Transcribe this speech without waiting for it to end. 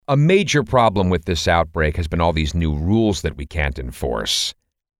A major problem with this outbreak has been all these new rules that we can't enforce.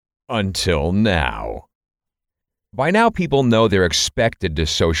 Until now. By now, people know they're expected to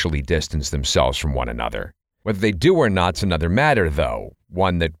socially distance themselves from one another. Whether they do or not's another matter, though,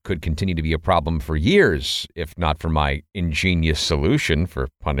 one that could continue to be a problem for years, if not for my ingenious solution for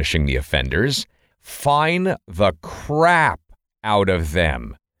punishing the offenders. Fine the crap out of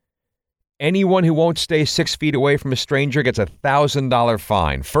them. Anyone who won't stay 6 feet away from a stranger gets a $1,000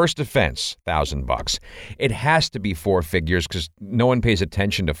 fine. First offense, $1,000. It has to be four figures because no one pays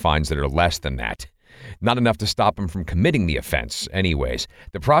attention to fines that are less than that. Not enough to stop them from committing the offense, anyways.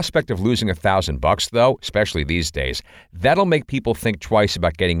 The prospect of losing $1,000, though, especially these days, that'll make people think twice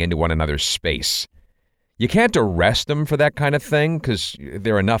about getting into one another's space. You can't arrest them for that kind of thing because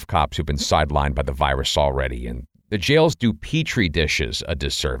there are enough cops who've been sidelined by the virus already, and the jails do petri dishes a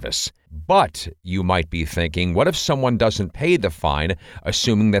disservice. But you might be thinking, what if someone doesn't pay the fine,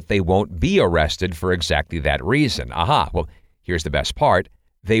 assuming that they won't be arrested for exactly that reason? Aha, well, here's the best part.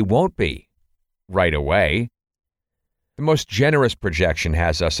 They won't be. Right away. The most generous projection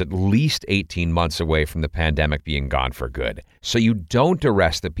has us at least 18 months away from the pandemic being gone for good. So you don't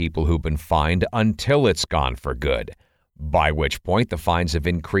arrest the people who've been fined until it's gone for good. By which point the fines have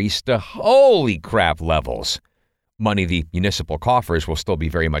increased to holy crap levels. Money the municipal coffers will still be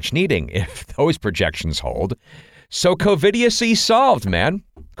very much needing if those projections hold. So Covidiocy solved, man.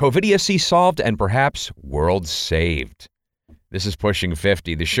 Covidiocy solved and perhaps world saved. This is Pushing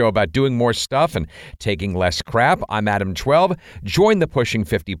 50, the show about doing more stuff and taking less crap. I'm Adam 12. Join the Pushing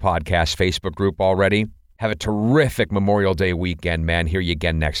 50 podcast Facebook group already. Have a terrific Memorial Day weekend, man. Hear you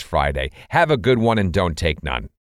again next Friday. Have a good one and don't take none.